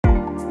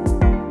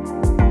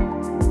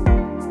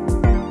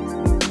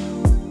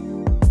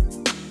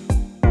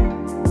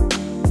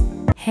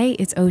Hey,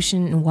 it's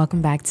Ocean and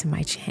welcome back to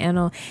my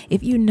channel.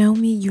 If you know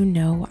me, you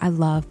know I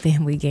love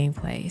family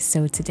gameplay.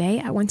 So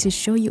today I want to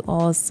show you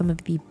all some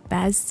of the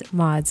best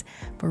mods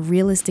for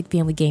realistic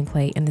family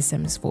gameplay in The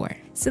Sims 4.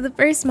 So the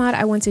first mod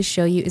I want to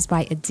show you is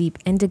by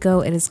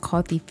Adeepindigo. It is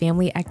called the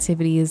Family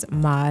Activities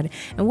mod.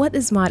 And what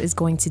this mod is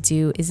going to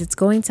do is it's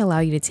going to allow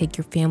you to take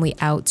your family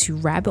out to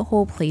rabbit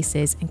hole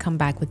places and come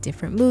back with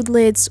different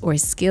moodlets or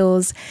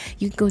skills.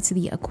 You can go to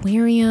the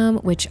aquarium,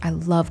 which I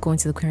love going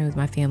to the aquarium with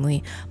my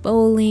family,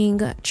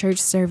 bowling, church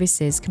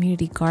services,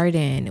 community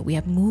garden. We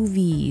have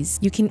movies.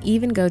 You can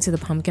even go to the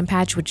pumpkin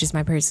patch, which is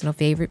my personal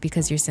favorite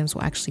because your Sims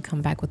will actually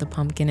come back with a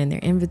pumpkin in their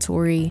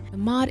inventory. The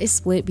mod is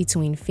split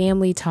between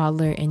family,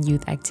 toddler, and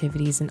youth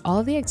activities, and all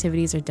of the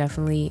activities are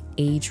definitely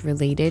age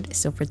related.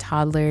 So for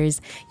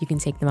toddlers, you can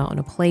take them out on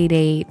a play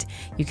date.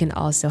 You can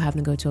also have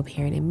them go to a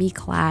parent and me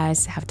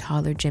class, have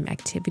toddler gym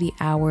activity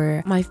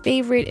hour. My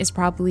favorite is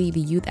probably the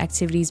youth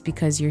activities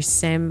because your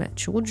Sim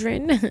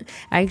children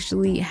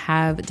actually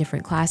have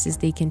different classes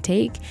they can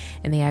take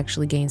and they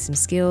actually gain some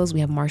skills. We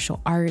have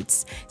martial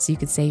arts, so you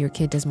could say your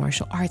kid does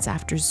martial arts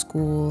after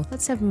school.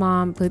 Let's have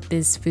mom put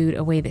this food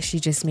away that she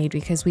just made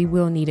because we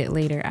will need it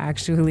later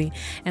actually,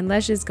 and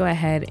let's just go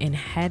ahead and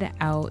head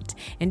out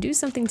and do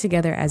something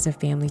together as a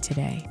family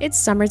today. It's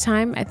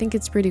summertime. I think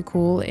it's pretty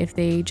cool if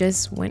they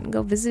just went and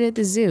go visited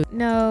the zoo.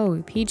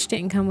 No, Peach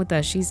didn't come with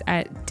us. She's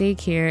at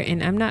daycare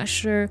and I'm not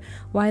sure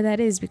why that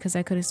is because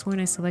I could have sworn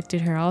I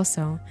selected her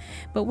also.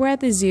 But we're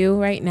at the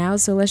zoo right now,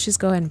 so let's just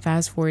go ahead and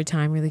fast forward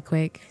time really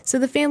quick. So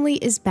the family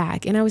is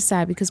back and I was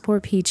sad because poor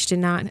Peach did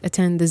not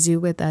attend the zoo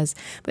with us.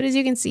 But as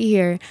you can see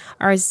here,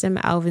 our Sim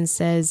Alvin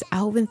says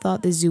Alvin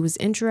thought the zoo was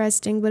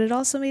interesting, but it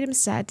also made him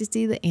sad to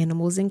see the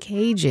animals in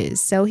cages.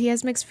 So he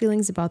has mixed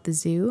feelings about the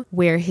zoo,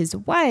 where his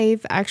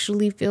wife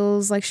actually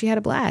feels like she had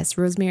a blast.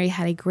 Rosemary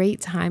had a great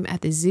time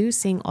at the zoo.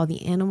 Seeing all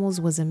the animals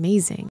was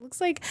amazing.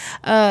 Looks like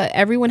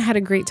everyone had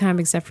a great time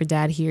except for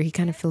Dad here. He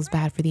kind of feels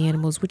bad for the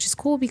animals, which is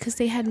cool because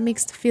they had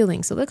mixed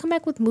feelings. So they'll come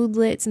back with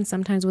moodlets and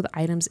sometimes with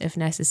items if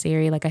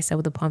necessary. Like I said,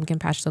 with the pumpkin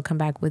patch, they'll come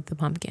back with the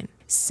pumpkin.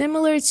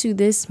 Similar to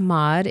this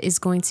mod is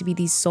going to be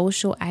the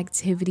social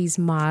activities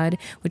mod,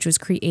 which was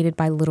created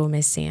by Little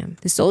Miss Sam.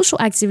 The social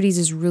activities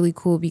is really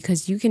cool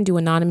because you can do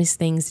anonymous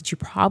things that you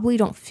probably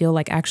don't feel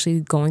like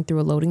actually going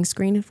through a loading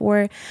screen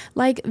for,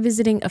 like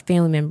visiting a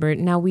family member.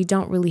 Now, we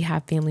don't really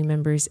have family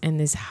members in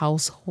this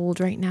household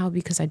right now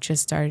because I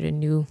just started a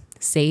new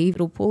save.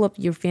 It'll pull up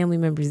your family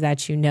members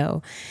that you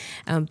know.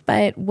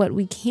 But what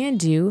we can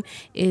do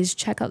is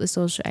check out the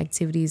social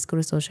activities, go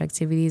to social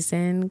activities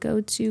and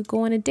go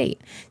on a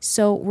date.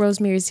 So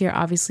Rosemary's here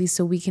obviously,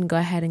 so we can go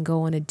ahead and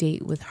go on a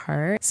date with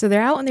her. So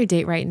they're out on their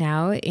date right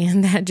now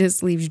and that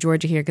just leaves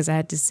Georgia here because I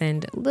had to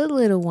send the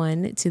little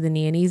one to the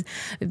nannies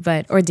or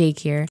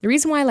daycare. The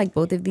reason why I like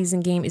both of these in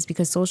game is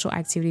because social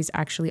activities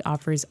actually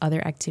offers other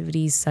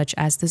activities such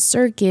as the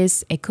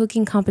circus, a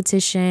cooking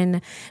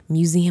competition,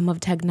 museum of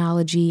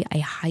technology, a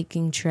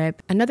hiking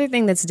trip. Another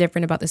thing that's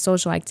different about the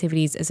social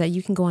activities is that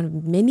you can go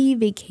on mini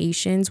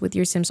vacations with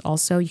your Sims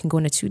also. You can go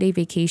on a 2-day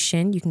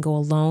vacation. You can go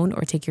alone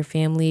or take your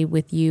family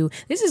with you.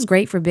 This is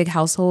great for big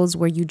households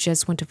where you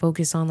just want to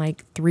focus on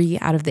like 3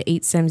 out of the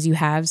 8 Sims you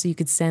have. So you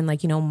could send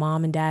like,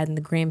 mom and dad and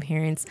the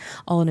grandparents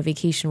all on a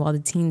vacation while the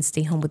teens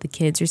stay home with the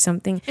kids or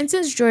something. And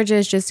since Georgia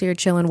is just here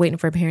chilling, waiting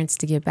for her parents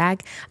to get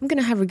back, I'm going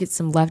to have her get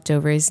some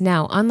leftovers.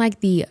 Now, unlike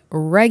the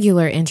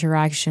regular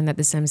interaction that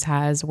The Sims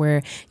has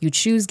where you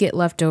choose get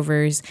leftovers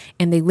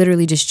and they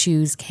literally just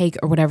choose cake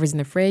or whatever's in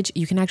the fridge,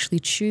 you can actually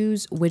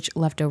choose which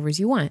leftovers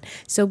you want.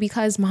 So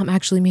because mom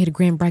actually made a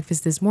grand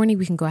breakfast this morning,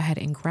 we can go ahead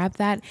and grab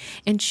that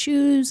and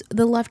choose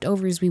the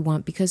leftovers we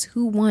want, because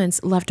who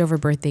wants leftover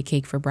birthday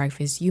cake for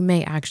breakfast? You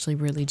may actually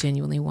really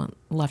genuinely want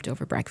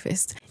leftover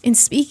breakfast. And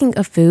speaking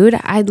of food,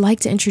 I'd like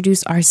to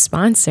introduce our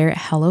sponsor,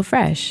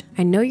 HelloFresh.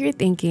 I know you're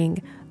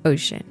thinking,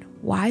 Ocean,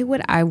 why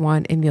would I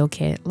want a meal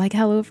kit like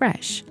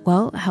HelloFresh?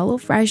 Well,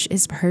 HelloFresh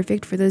is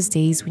perfect for those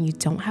days when you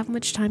don't have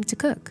much time to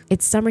cook.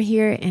 It's summer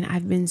here and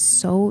I've been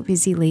so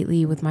busy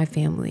lately with my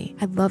family.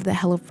 I love that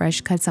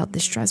HelloFresh cuts out the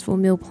stressful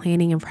meal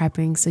planning and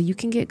prepping so you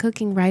can get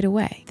cooking right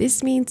away.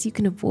 This means you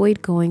can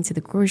avoid going to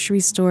the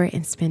grocery store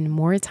and spend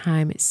more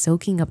time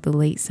soaking up the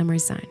late summer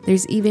sun.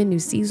 There's even new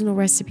seasonal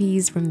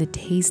recipes from the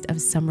Taste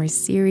of Summer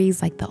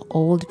series like the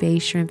Old Bay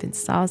shrimp and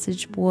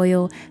sausage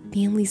boil,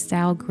 family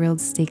style grilled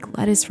steak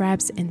lettuce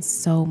wraps, and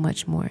so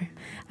much more.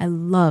 I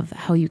love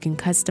how you can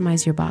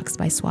customize your box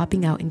by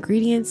swapping out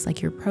ingredients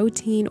like your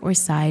protein or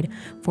side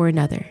for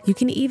another. You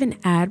can even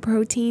add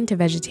protein to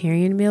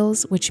vegetarian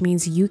meals, which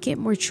means you get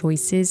more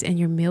choices and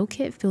your meal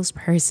kit feels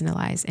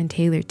personalized and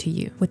tailored to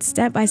you. With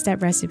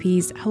step-by-step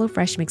recipes,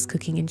 HelloFresh makes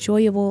cooking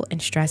enjoyable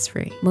and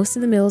stress-free. Most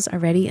of the meals are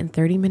ready in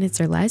 30 minutes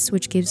or less,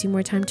 which gives you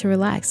more time to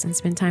relax and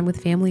spend time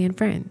with family and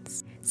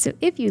friends. So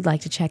if you'd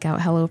like to check out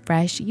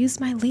HelloFresh,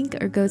 use my link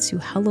or go to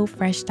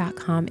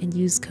HelloFresh.com and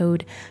use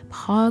code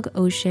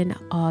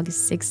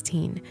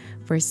POGOceanOG16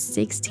 for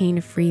 16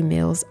 free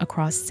meals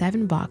across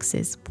 7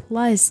 boxes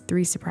plus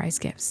 3 surprise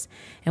gifts.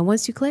 And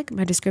once you click,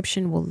 my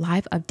description will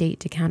live update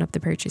to count up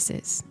the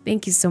purchases.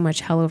 Thank you so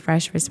much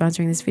HelloFresh for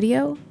sponsoring this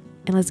video.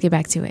 and let's get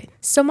back to it.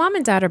 So mom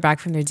and dad are back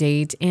from their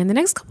date, and the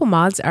next couple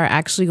mods are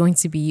actually going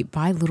to be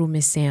by Little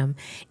Miss Sam.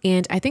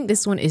 And I think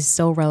this one is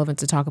so relevant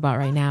to talk about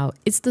right now.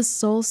 It's the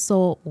Sul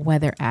Sul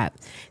Weather App.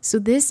 So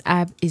this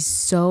app is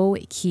so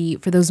key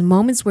for those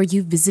moments where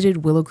you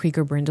visited Willow Creek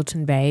or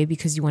Brindleton Bay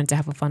because you wanted to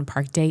have a fun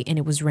park day and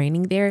it was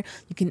raining there.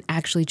 You can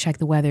actually check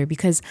the weather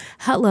because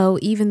hello,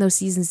 even though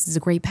Seasons is a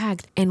great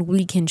pack and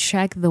we can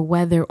check the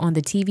weather on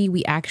the TV,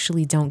 we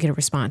actually don't get a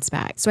response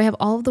back. So I have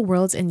all of the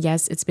worlds, and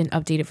yes, it's been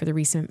updated for the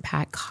recent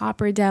pack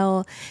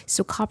Copperdale.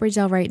 So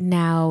Copperdale right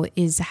now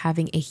is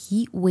having a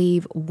heat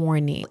wave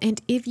warning.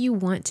 And if you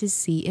want to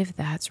see if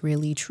that's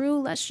really true,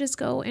 let's just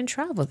go and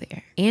travel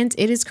there. And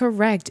it is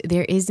correct.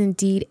 There is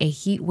indeed a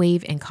heat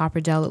wave in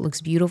Copperdale. It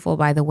looks beautiful,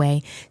 by the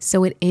way.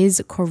 So it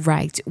is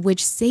correct,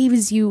 which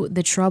saves you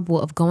the trouble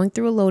of going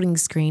through a loading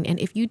screen. And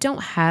if you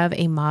don't have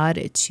a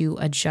mod to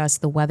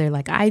adjust the weather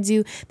like I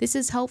do, this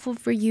is helpful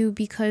for you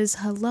because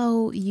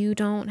hello, you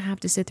don't have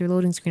to sit through a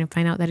loading screen and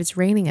find out that it's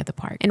raining at the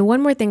park. And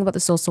one more thing about the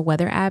Sul Sul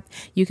Weather app,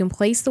 you can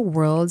place the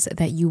worlds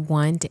that you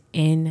want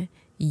in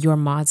your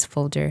mods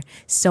folder.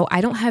 So I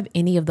don't have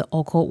any of the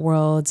occult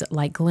worlds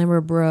like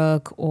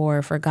Glimmerbrook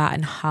or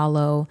Forgotten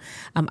Hollow.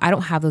 I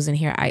don't have those in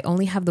here. I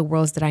only have the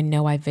worlds that I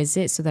know I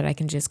visit so that I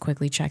can just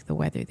quickly check the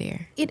weather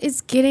there. It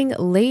is getting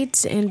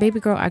late and baby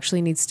girl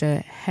actually needs to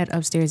head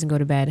upstairs and go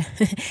to bed.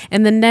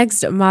 And the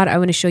next mod I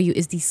want to show you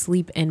is the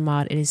sleep in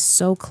mod. It is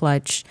so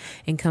clutch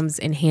and comes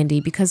in handy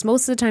because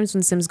most of the times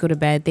when Sims go to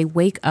bed, they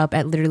wake up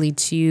at literally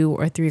 2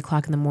 or 3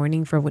 o'clock in the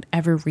morning for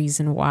whatever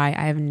reason why.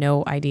 I have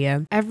no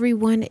idea.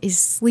 Everyone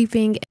is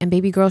sleeping and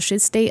baby girl should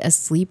stay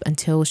asleep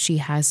until she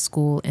has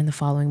school in the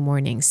following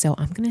morning. So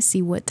I'm gonna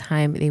see what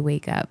time they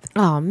wake up.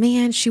 Oh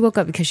man, she woke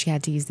up because she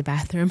had to use the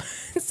bathroom.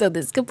 So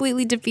this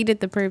completely defeated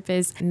the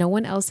purpose. No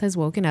one else has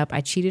woken up. I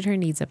cheated her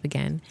needs up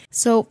again.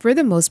 So for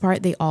the most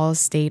part, they all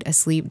stayed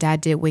asleep. Dad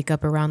did wake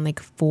up around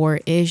like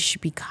 4-ish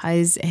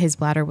because his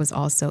bladder was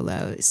also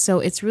low.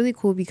 So it's really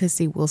cool because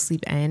they will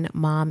sleep in.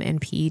 Mom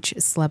and Peach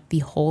slept the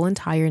whole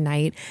entire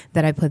night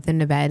that I put them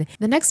to bed.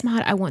 The next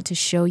mod I want to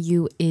show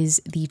you is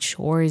the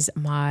Chores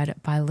mod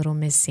by Little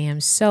Miss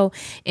Sam. So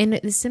in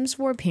The Sims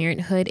 4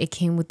 Parenthood, it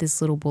came with this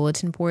little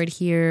bulletin board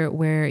here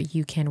where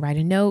you can write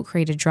a note,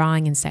 create a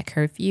drawing, and set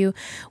curfew.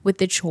 With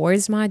the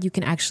Chores mod, you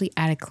can actually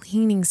add a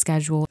cleaning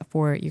schedule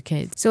for your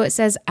kids. So it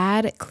says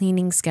add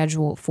cleaning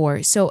schedule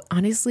for. So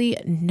honestly,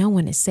 no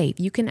one is safe.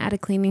 You can add a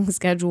cleaning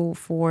schedule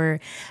for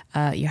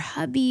your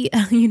hubby,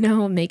 you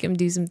know, make him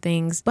do some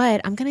things.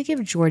 But I'm gonna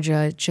give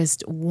Georgia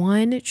just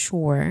one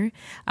chore.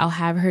 I'll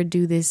have her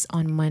do this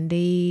on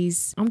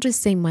Mondays. I'm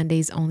just saying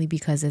Mondays only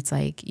because it's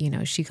like, you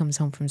know, she comes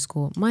home from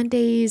school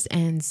Mondays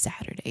and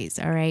Saturdays.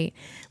 All right.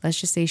 Let's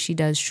just say she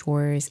does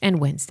chores and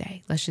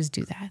Wednesday. Let's just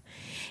do that.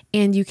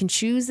 And you can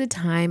choose the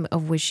time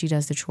of which she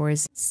does the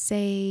chores,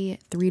 say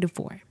 3 to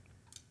 4.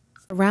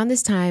 Around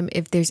this time,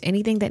 if there's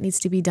anything that needs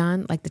to be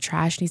done, like the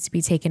trash needs to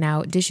be taken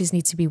out, dishes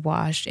need to be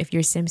washed, if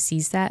your Sim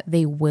sees that,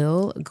 they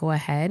will go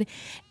ahead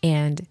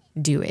and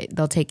do it.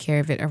 They'll take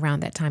care of it around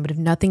that time. But if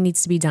nothing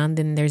needs to be done,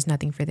 then there's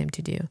nothing for them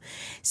to do.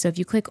 So if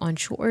you click on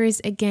chores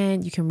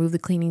again, you can remove the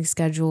cleaning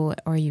schedule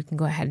or you can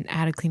go ahead and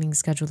add a cleaning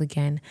schedule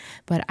again.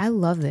 But I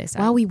love this.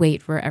 While we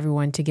wait for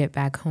everyone to get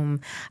back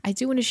home, I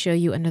do want to show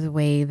you another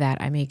way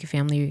that I make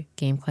family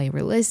gameplay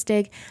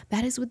realistic.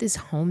 That is with this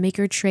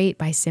Homemaker Trait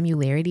by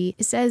Simularity.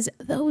 It says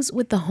those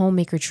with the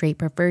Homemaker Trait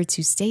prefer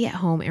to stay at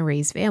home and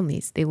raise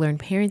families. They learn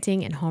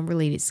parenting and home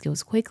related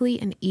skills quickly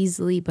and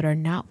easily, but are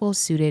not well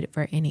suited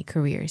for any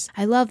careers.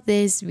 I love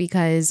this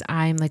because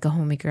I'm like a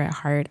homemaker at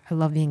heart. I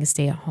love being a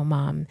stay-at-home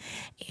mom,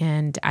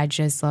 and I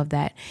just love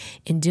that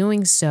in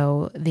doing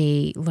so,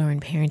 they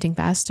learn parenting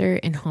faster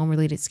and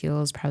home-related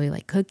skills, probably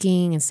like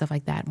cooking and stuff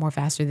like that, more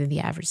faster than the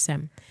average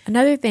Sim.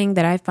 Another thing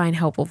that I find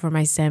helpful for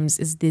my Sims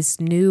is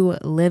this new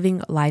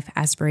Living Life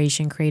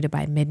Aspiration created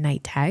by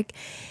Midnight Tech.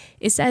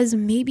 It says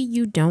maybe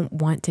you don't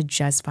want to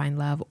just find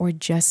love or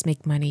just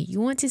make money.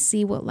 You want to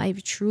see what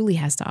life truly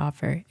has to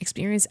offer,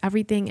 experience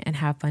everything, and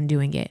have fun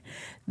doing it.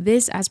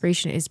 This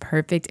aspiration is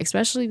perfect,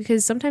 especially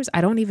because sometimes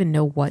I don't even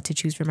know what to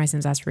choose for my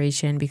Sims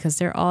aspiration because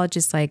they're all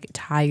just like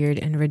tired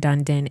and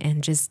redundant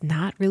and just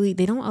not really,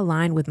 they don't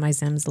align with my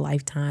Sims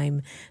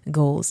lifetime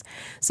goals.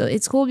 So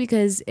it's cool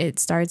because it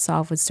starts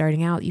off with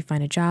starting out, you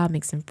find a job,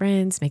 make some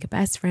friends, make a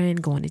best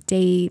friend, go on a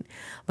date,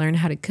 learn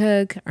how to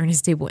cook, earn a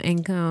stable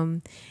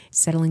income,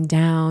 settling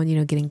down, you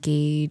know, get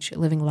engaged,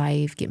 living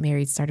life, get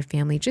married, start a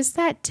family, just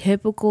that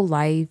typical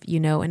life, you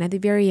know, and at the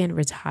very end,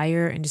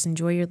 retire and just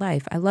enjoy your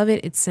life. I love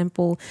it. It's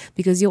simple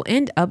because you'll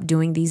end up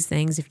doing these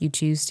things if you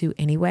choose to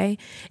anyway.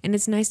 And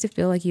it's nice to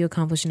feel like you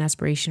accomplished an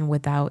aspiration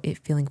without it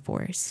feeling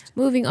forced.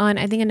 Moving on,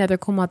 I think another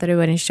cool mod that I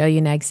want to show you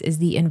next is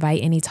the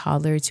Invite Any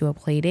Toddler to a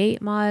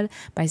Playdate mod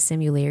by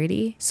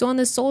Simularity. So on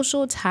the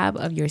social tab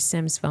of your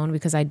Sims phone,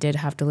 because I did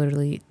have to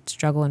literally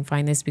struggle and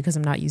find this because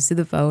I'm not used to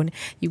the phone,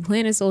 you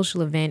plan a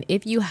social event.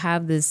 If you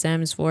have the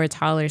Sims 4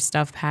 Toddler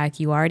stuff pack,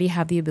 you already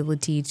have the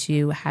ability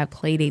to have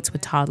playdates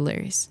with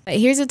toddlers.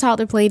 Here's a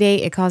toddler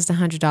playdate. It costs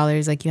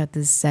 $100. Like you have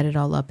to set it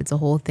all up. It's a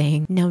whole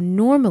thing. Now,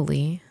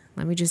 normally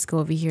Let me just go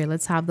over here.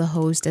 Let's have the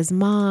host as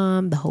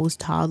mom, the host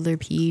toddler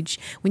Peach.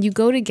 When you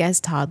go to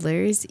guest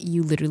toddlers,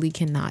 you literally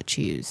cannot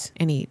choose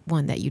any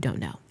one that you don't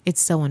know. It's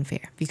so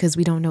unfair because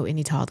we don't know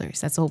any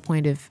toddlers. That's the whole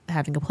point of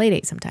having a play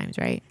date sometimes,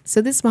 right?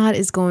 So this mod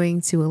is going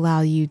to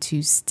allow you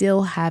to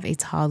still have a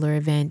toddler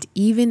event.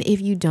 Even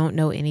if you don't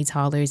know any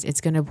toddlers,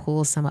 it's going to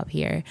pull some up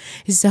here.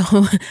 So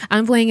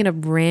I'm playing in a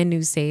brand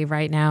new save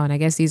right now, and I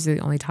guess these are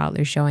the only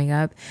toddlers showing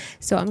up.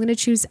 So I'm going to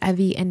choose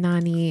Evie and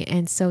Nani.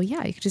 And so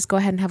yeah, you can just go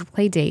ahead and have a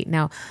play date.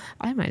 Now,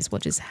 I might as well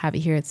just have it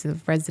here at the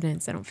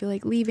residence. I don't feel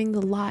like leaving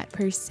the lot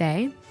per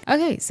se.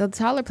 Okay, so the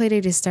toddler play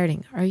date is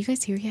starting. Are you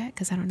guys here yet?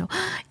 Because I don't know.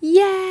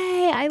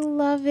 Yay, I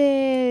love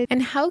it.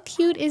 And how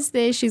cute is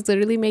this? She's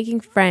literally making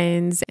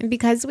friends. And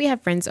because we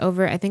have friends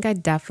over, I think I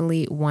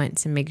definitely want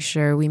to make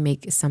sure we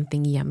make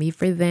something yummy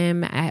for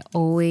them. I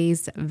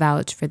always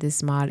vouch for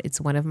this mod. It's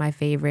one of my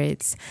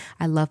favorites.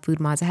 I love food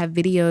mods. I have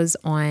videos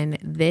on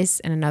this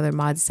and another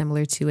mod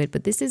similar to it,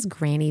 but this is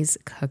Grannies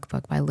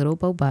Cookbook by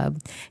Litlebowbub.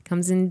 It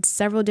comes in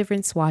several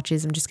different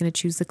swatches. I'm just going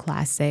to choose the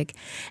classic.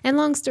 And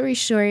long story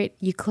short,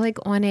 you click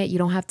on it. You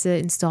don't have to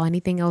install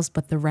anything else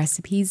but the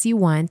recipes you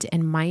want.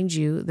 And mind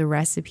you, the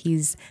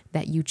recipes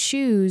that you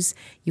choose,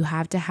 you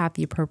have to have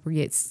the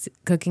appropriate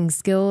cooking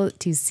skill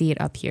to see it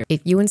up here.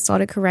 If you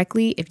installed it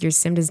correctly, if your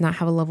sim does not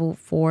have a level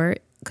 4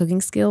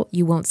 cooking skill,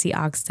 you won't see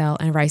oxtail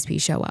and rice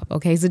peas show up.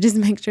 Okay, so just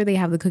make sure they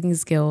have the cooking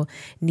skill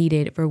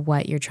needed for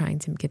what you're trying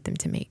to get them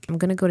to make. I'm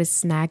gonna go to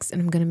snacks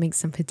and I'm gonna make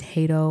some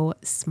potato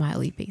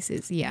smiley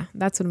faces. Yeah,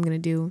 that's what I'm gonna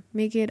do.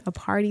 Make it a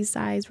party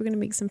size. We're gonna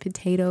make some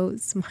potato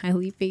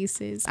smiley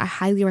faces. I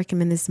highly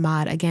recommend this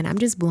mod. Again, I'm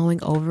just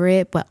blowing over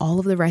it, but all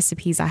of the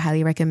recipes I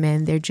highly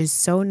recommend. They're just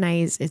so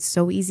nice. It's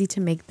so easy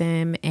to make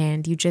them,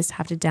 and you just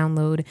have to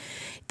download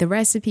the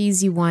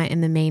recipes you want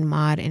in the main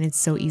mod, and it's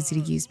so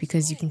easy to use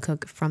because you can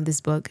cook from this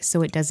book,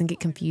 so it doesn't get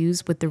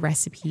confused with the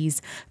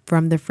recipes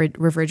from the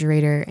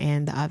refrigerator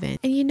and the oven.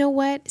 And you know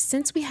what?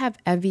 Since we have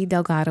Evie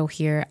Delgado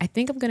here, I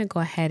think I'm going to go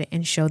ahead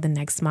and show the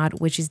next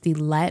mod, which is the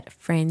Let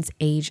Friends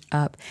Age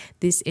Up.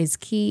 This is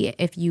key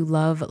if you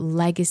love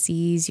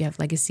legacies, you have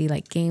legacy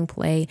like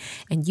gameplay,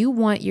 and you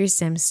want your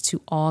Sims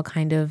to all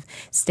kind of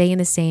stay in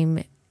the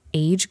same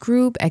age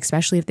group,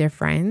 especially if they're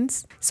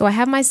friends. So I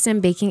have my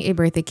sim baking a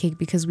birthday cake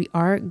because we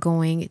are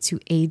going to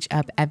age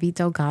up Evie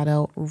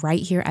Delgado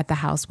right here at the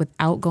house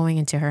without going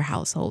into her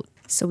household.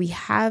 So we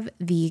have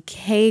the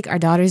cake. Our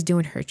daughter's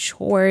doing her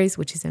chores,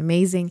 which is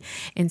amazing.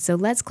 And so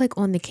let's click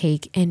on the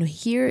cake. And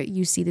here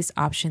you see this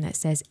option that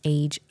says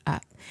age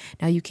up.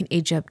 Now you can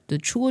age up the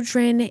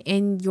children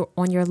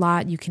on your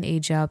lot. You can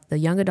age up the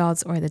young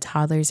adults or the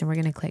toddlers. And we're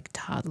going to click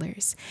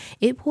toddlers.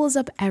 It pulls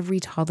up every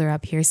toddler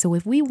up here. So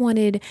if we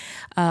wanted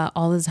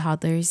all the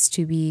toddlers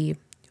to be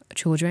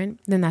children,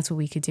 then that's what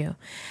we could do.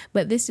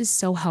 But this is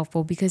so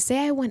helpful because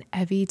say I want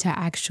Evie to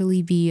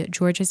actually be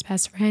George's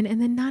best friend, and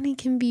then Nani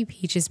can be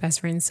Peach's best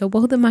friend. So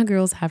both of my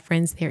girls have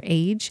friends their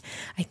age.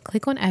 I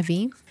click on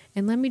Evie,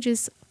 and let me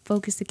just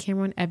focus the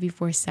camera on Evie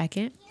for a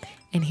second.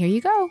 And here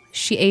you go.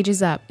 She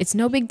ages up. It's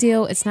no big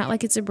deal. It's not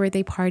like it's a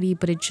birthday party,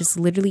 but it just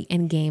literally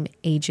in game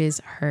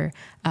ages her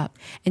up.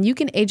 And you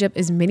can age up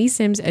as many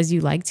Sims as you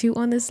like to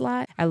on this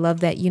lot. I love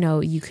that, you know,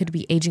 you could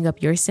be aging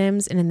up your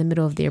Sims, and in the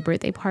middle of their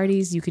birthday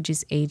parties, you could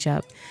just age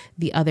up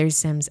the other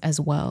Sims as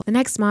well. The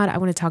next mod I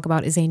want to talk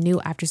about is a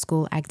new after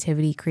school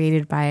activity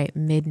created by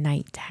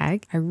Midnight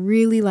Tag. I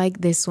really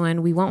like this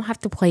one. We won't have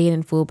to play it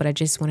in full, but I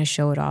just want to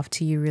show it off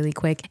to you really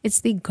quick.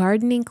 It's the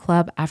Gardening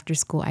Club after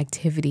school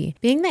activity.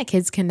 Being that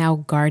kids can now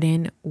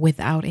garden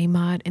without a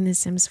mod in The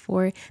Sims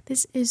 4,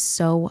 this is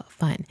so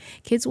fun.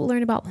 Kids will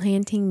learn about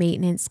planting,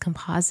 maintenance,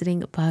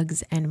 compositing,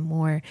 bugs, and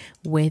more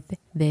with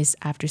this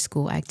after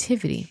school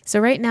activity. So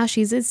right now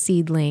she's a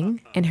seedling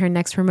and her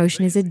next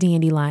promotion is a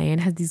dandelion,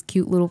 has these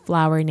cute little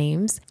flower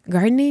names.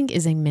 Gardening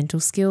is a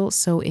mental skill,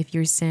 so if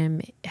your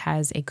Sim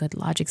has a good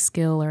logic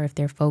skill or if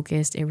they're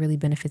focused, it really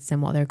benefits them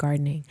while they're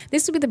gardening.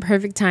 This would be the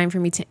perfect time for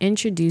me to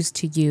introduce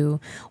to you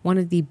one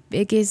of the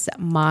biggest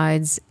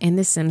mods in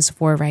The Sims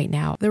 4 right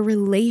now, the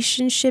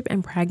Relationship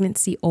and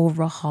Pregnancy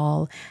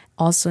Overhaul,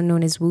 also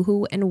known as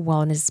Woohoo and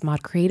Wellness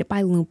mod created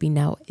by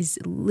Lumpino, is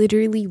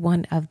literally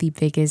one of the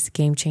biggest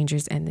game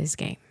changers in this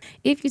game.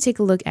 If you take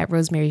a look at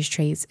Rosemary's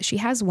traits, she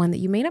has one that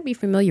you may not be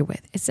familiar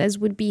with. It says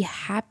would be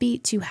happy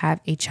to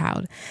have a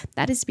child.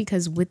 That is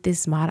because with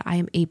this mod, I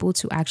am able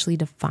to actually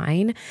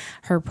define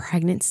her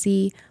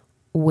pregnancy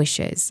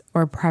wishes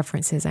or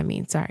preferences.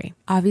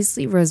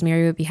 Obviously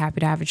Rosemary would be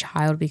happy to have a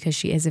child because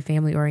she is a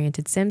family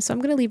oriented Sim, so I'm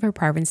going to leave her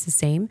preference the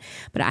same,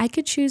 but I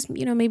could choose,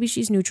 you know, maybe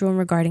she's neutral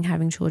regarding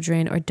having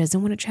children or doesn't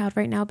want a child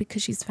right now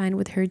because she's fine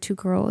with her 2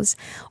 girls,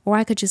 or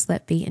I could just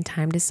let fate and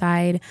time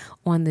decide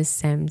on the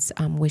Sim's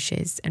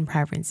wishes and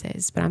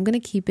preferences, but I'm going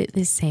to keep it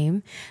the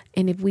same.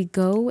 And if we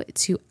go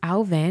to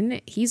Alvin,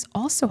 he's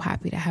also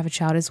happy to have a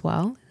child as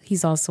well.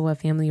 he's also a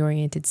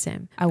family-oriented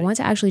sim. I want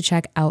to actually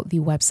check out the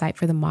website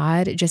for the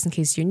mod just in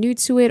case you're new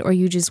to it or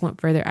you just want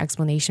further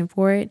explanation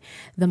for it.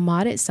 The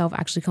mod itself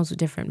actually comes with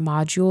different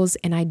modules,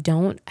 and I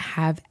don't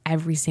have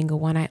every single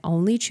one. I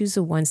only choose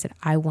the ones that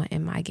I want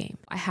in my game.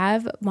 I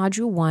have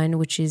module 1,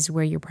 which is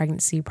where your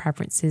pregnancy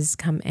preferences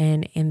come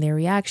in and their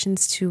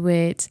reactions to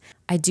it.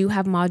 I do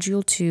have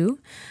module 2.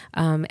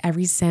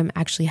 Every sim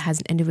actually has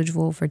an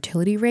individual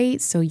fertility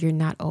rate, so you're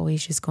not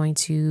always just going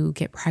to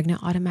get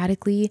pregnant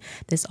automatically.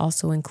 This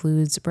also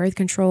includes birth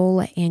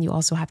control, and you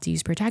also have to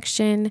use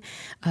protection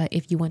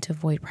if you want to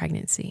avoid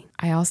pregnancy.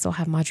 I also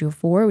have module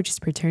 4, which is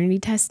paternity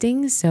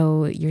testing,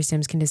 so your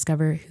sims can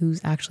discover who's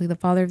actually the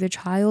father of their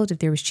child if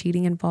there was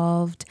cheating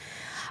involved.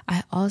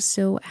 I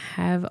also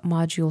have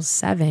module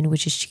 7,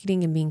 which is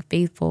cheating and being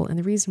faithful. And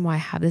the reason why I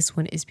have this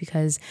one is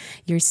because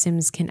your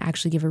sims can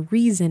actually give a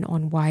reason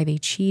on why they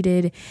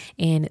cheated,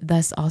 and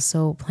thus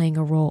also playing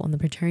a role in the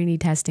paternity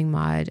testing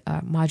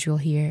module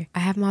here. I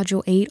have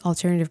module 8,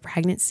 alternative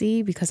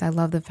pregnancy, because I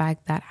love the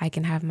fact that I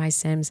can have my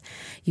sims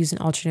use an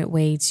alternate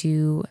way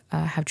to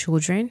have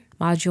children.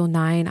 Module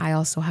 9 I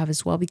also have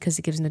as well, because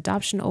it gives an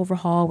adoption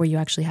overhaul where you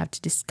actually have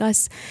to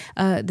discuss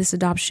this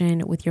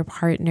adoption with your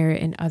partner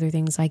and other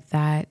things like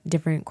that,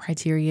 different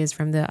criterias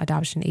from the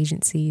adoption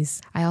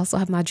agencies. I also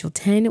have module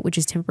 10, which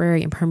is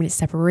temporary and permanent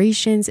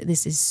separations.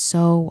 This is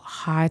so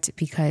hot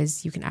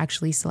because you can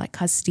actually select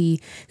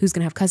custody, who's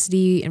going to have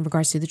custody in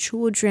regards to the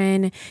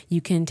children.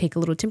 You can take a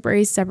little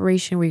temporary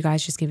separation where you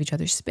guys just give each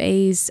other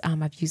space.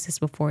 I've used this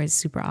before. It's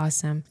super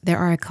awesome. There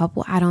are a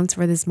couple add-ons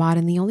for this mod,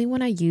 and the only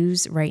one I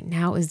use right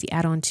now is the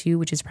add-on 2,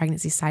 which is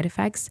pregnancy side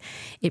effects.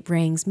 It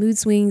brings mood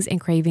swings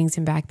and cravings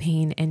and back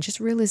pain and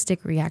just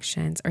realistic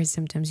reactions or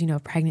symptoms,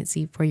 of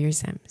pregnancy for your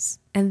sims.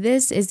 And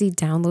this is the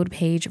download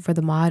page for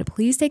the mod.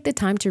 Please take the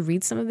time to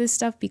read some of this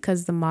stuff,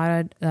 because the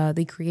mod,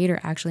 the creator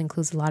actually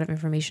includes a lot of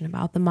information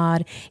about the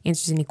mod,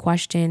 answers any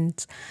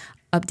questions,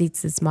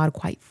 updates this mod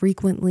quite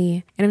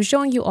frequently. And I'm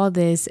showing you all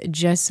this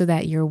just so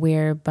that you're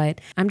aware, but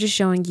I'm just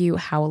showing you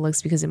how it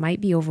looks because it might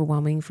be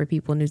overwhelming for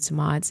people new to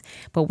mods.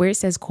 But where it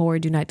says core,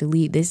 do not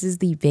delete, this is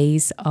the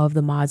base of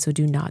the mod, so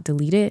do not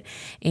delete it.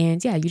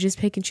 And yeah, you just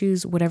pick and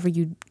choose whatever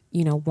you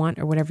want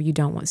or whatever you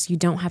don't want. So you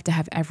don't have to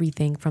have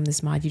everything from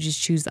this mod. You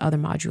just choose the other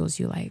modules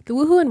you like. The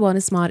Woohoo and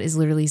Wellness mod is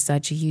literally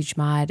such a huge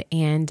mod,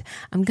 and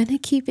I'm gonna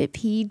keep it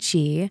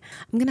PG.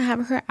 I'm gonna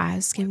have her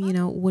ask him,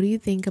 what do you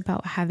think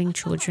about having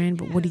children,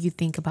 but what do you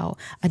think about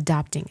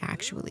adopting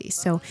actually?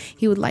 So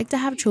he would like to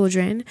have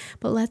children,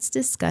 but let's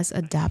discuss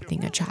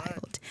adopting a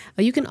child.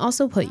 You can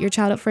also put your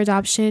child up for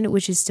adoption,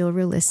 which is still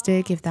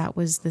realistic if that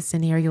was the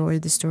scenario or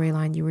the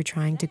storyline you were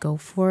trying to go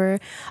for.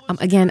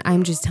 Again,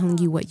 I'm just telling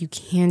you what you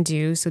can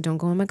do, so don't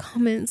go in my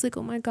comments like,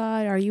 oh my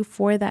God, are you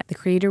for that? The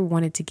creator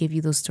wanted to give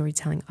you those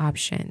storytelling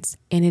options,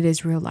 and it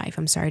is real life.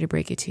 I'm sorry to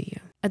break it to you.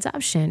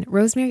 Adoption.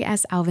 Rosemary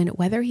asked Alvin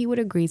whether he would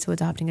agree to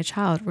adopting a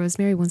child.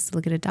 Rosemary wants to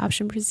look at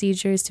adoption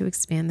procedures to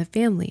expand the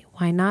family.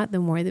 Why not? The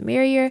more the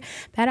merrier.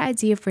 Bad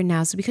idea for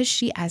now. So because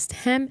she asked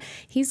him,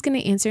 he's going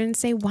to answer and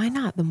say, why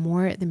not? The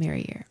more the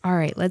merrier. All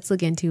right, let's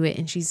look into it.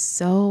 And she's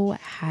so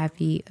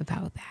happy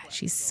about that.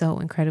 She's so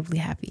incredibly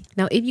happy.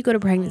 Now, if you go to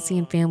pregnancy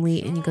and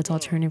family and you go to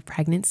alternative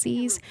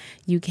pregnancies,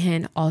 you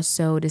can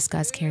also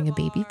discuss carrying a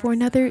baby for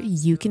another.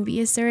 You can be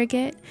a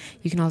surrogate.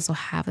 You can also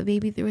have a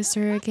baby through a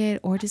surrogate,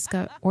 or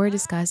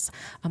discuss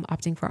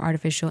opting for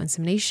artificial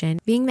insemination.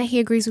 Being that he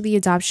agrees with the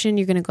adoption,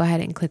 you're going to go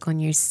ahead and click on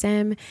your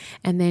sim.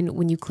 And then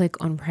when you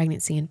click on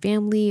pregnancy and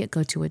family,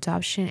 go to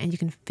adoption, and you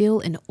can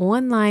fill an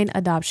online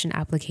adoption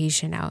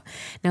application out.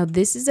 Now,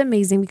 this is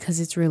amazing because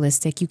it's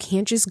realistic. You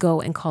can't just go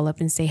and call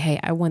up and say, hey,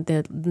 I want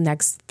the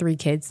next 3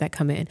 kids that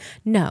come in.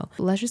 No,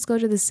 let's just go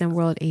to the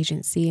SimWorld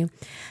agency.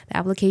 The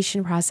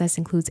application process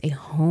includes a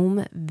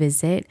home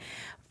visit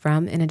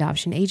from an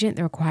adoption agent.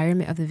 The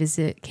requirement of the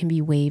visit can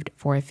be waived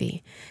for a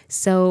fee.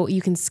 So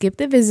you can skip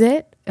the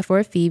visit for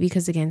a fee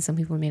because, again, some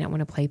people may not want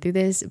to play through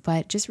this,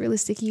 but just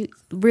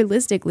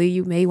realistically,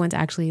 you may want to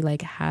actually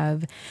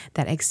have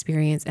that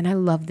experience. And I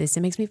love this.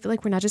 It makes me feel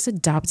like we're not just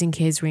adopting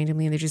kids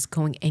randomly and they're just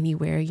going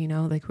anywhere,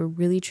 we're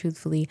really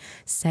truthfully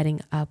setting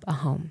up a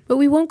home. But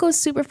we won't go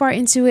super far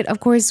into it.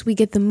 Of course, we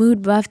get the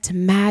mood buff to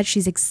match.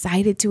 She's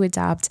excited to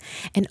adopt.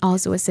 And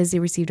also it says they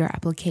received our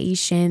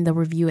application. They'll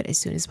review it as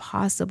soon as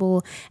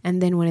possible.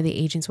 And then one of the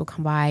agents will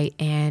come by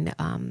and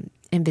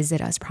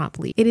visit us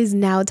promptly. It is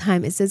now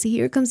time. It says,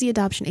 here comes the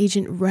adoption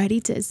agent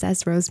ready to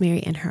assess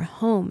Rosemary and her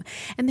home.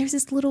 And there's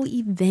this little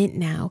event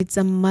now. It's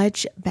a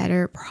much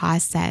better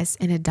process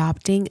in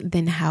adopting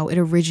than how it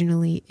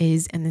originally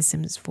is in The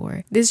Sims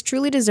 4. This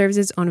truly deserves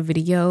its own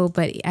video,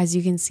 but as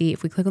you can see,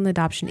 if we click on the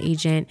adoption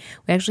agent,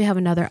 we actually have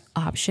another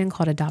option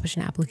called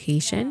adoption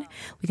application.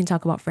 We can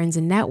talk about friends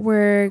and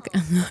network,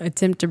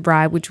 attempt to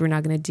bribe, which we're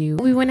not going to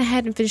do. We went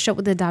ahead and finished up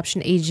with the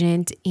adoption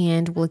agent,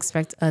 and we'll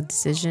expect a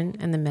decision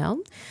in the mail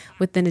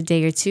within a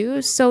day or two.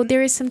 So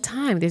there is some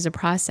time. There's a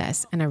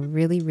process, and I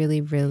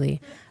really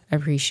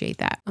appreciate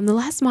that. The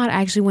last mod I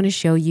actually want to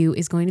show you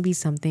is going to be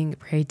something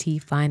pretty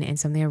fun and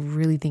something I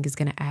really think is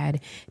going to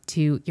add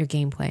to your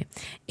gameplay.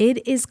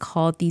 It is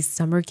called the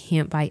Summer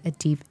Camp by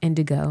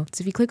Adeepindigo.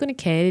 So if you click on a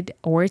kid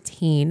or a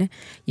teen,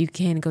 you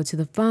can go to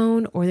the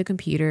phone or the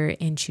computer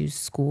and choose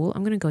school.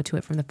 I'm going to go to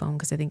it from the phone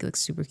because I think it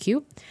looks super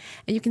cute.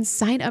 And you can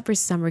sign up for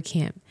summer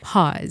camp.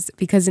 Pause,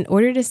 because in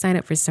order to sign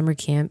up for summer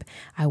camp,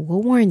 I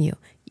will warn you,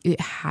 it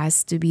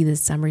has to be the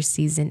summer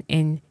season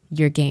in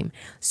your game.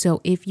 So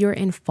if you're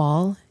in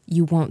fall,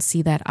 you won't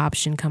see that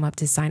option come up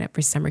to sign up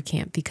for summer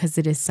camp because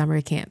it is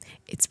summer camp.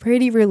 It's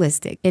pretty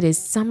realistic. It is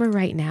summer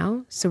right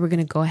now, so we're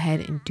going to go ahead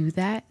and do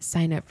that.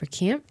 Sign up for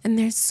camp. And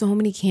there's so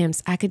many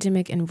camps: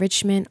 academic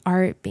enrichment,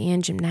 art,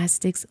 band,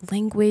 gymnastics,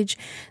 language,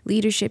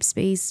 leadership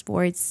space,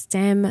 sports,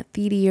 STEM,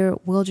 theater,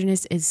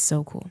 wilderness. Is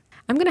so cool.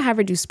 I'm going to have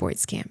her do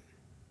sports camp.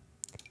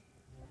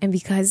 And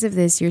because of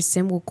this, your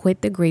sim will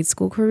quit the grade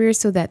school career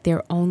so that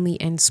they're only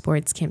in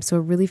sports camp. So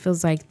it really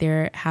feels like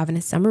they're having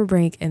a summer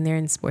break and they're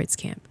in sports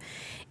camp.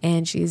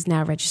 And she is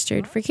now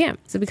registered for camp.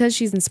 So because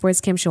she's in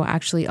sports camp, she'll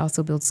actually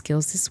also build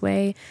skills this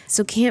way.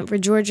 So camp for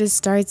Georgia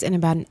starts in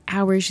about an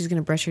hour. She's going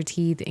to brush her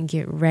teeth and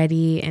get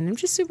ready. And I'm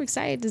just super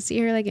excited to see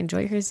her like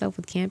enjoy herself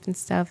with camp and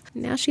stuff.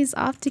 Now she's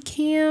off to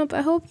camp.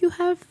 I hope you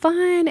have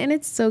fun. And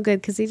it's so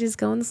good because they just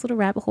go in this little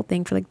rabbit hole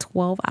thing for like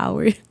 12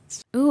 hours.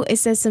 Ooh, it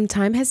says some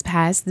time has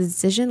passed. The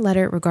decision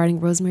letter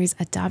regarding Rosemary's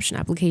adoption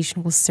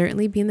application will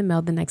certainly be in the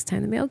mail the next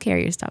time the mail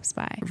carrier stops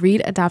by.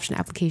 Read adoption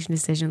application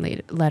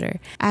decision letter.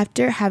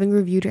 After having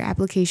reviewed your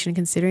application and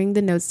considering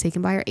the notes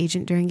taken by our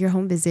agent during your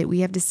home visit, we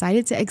have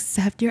decided to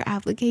accept your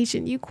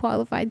application. You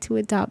qualified to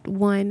adopt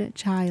one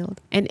child.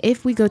 And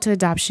if we go to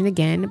adoption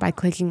again by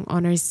clicking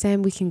on our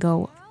sim, we can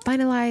go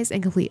finalize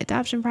and complete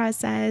adoption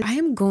process. I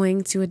am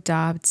going to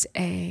adopt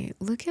a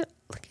look at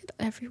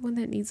everyone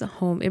that needs a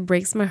home. It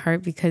breaks my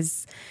heart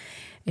because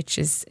it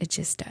just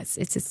does.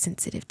 It's a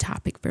sensitive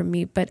topic for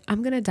me, but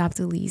I'm going to adopt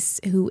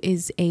Elise, who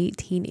is a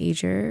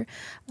teenager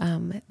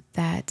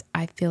that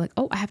I feel like,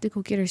 oh, I have to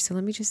go get her. So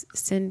let me just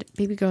send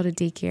baby girl to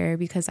daycare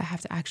because I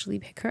have to actually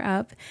pick her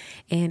up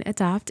and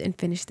adopt and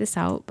finish this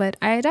out. But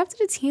I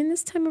adopted a teen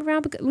this time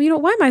around because, you know,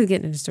 why am I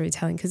getting into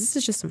storytelling? Because this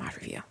is just a mod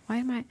review. Why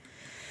am I...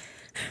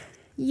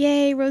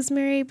 Yay,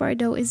 Rosemary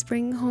Bardot is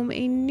bringing home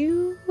a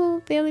new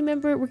family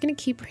member. We're going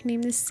to keep her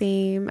name the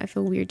same. I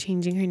feel weird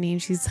changing her name.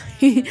 She's,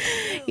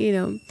 you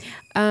know,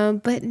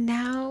 but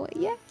now,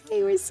 yay,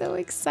 we're so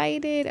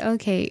excited.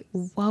 Okay,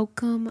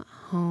 welcome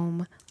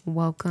home.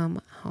 Welcome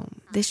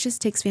home. This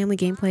just takes family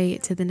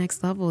gameplay to the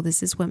next level.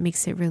 This is what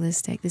makes it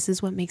realistic. This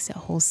is what makes it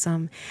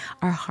wholesome.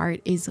 Our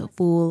heart is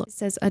full. It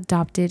says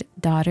adopted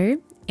daughter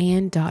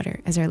and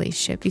daughter as our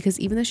relationship, because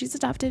even though she's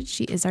adopted,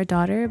 she is our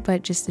daughter,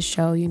 but just to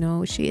show, you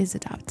know, she is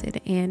adopted.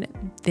 And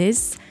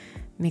this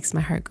makes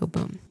my heart go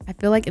boom. I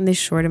feel like in this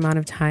short amount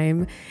of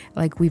time,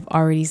 like we've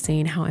already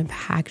seen how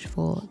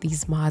impactful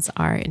these mods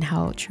are and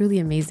how truly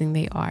amazing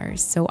they are.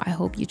 So I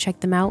hope you check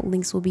them out.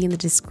 Links will be in the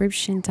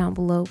description down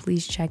below.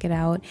 Please check it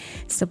out.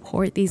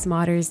 Support these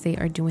modders. They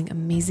are doing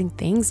amazing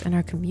things in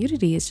our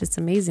community. It's just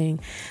amazing.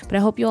 But I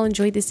hope you all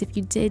enjoyed this. If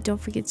you did, don't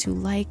forget to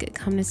like,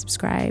 comment, and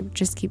subscribe.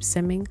 Just keep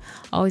simming.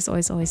 Always,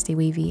 always, always stay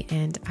wavy.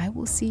 And I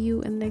will see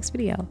you in the next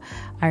video.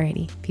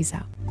 Alrighty, peace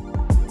out.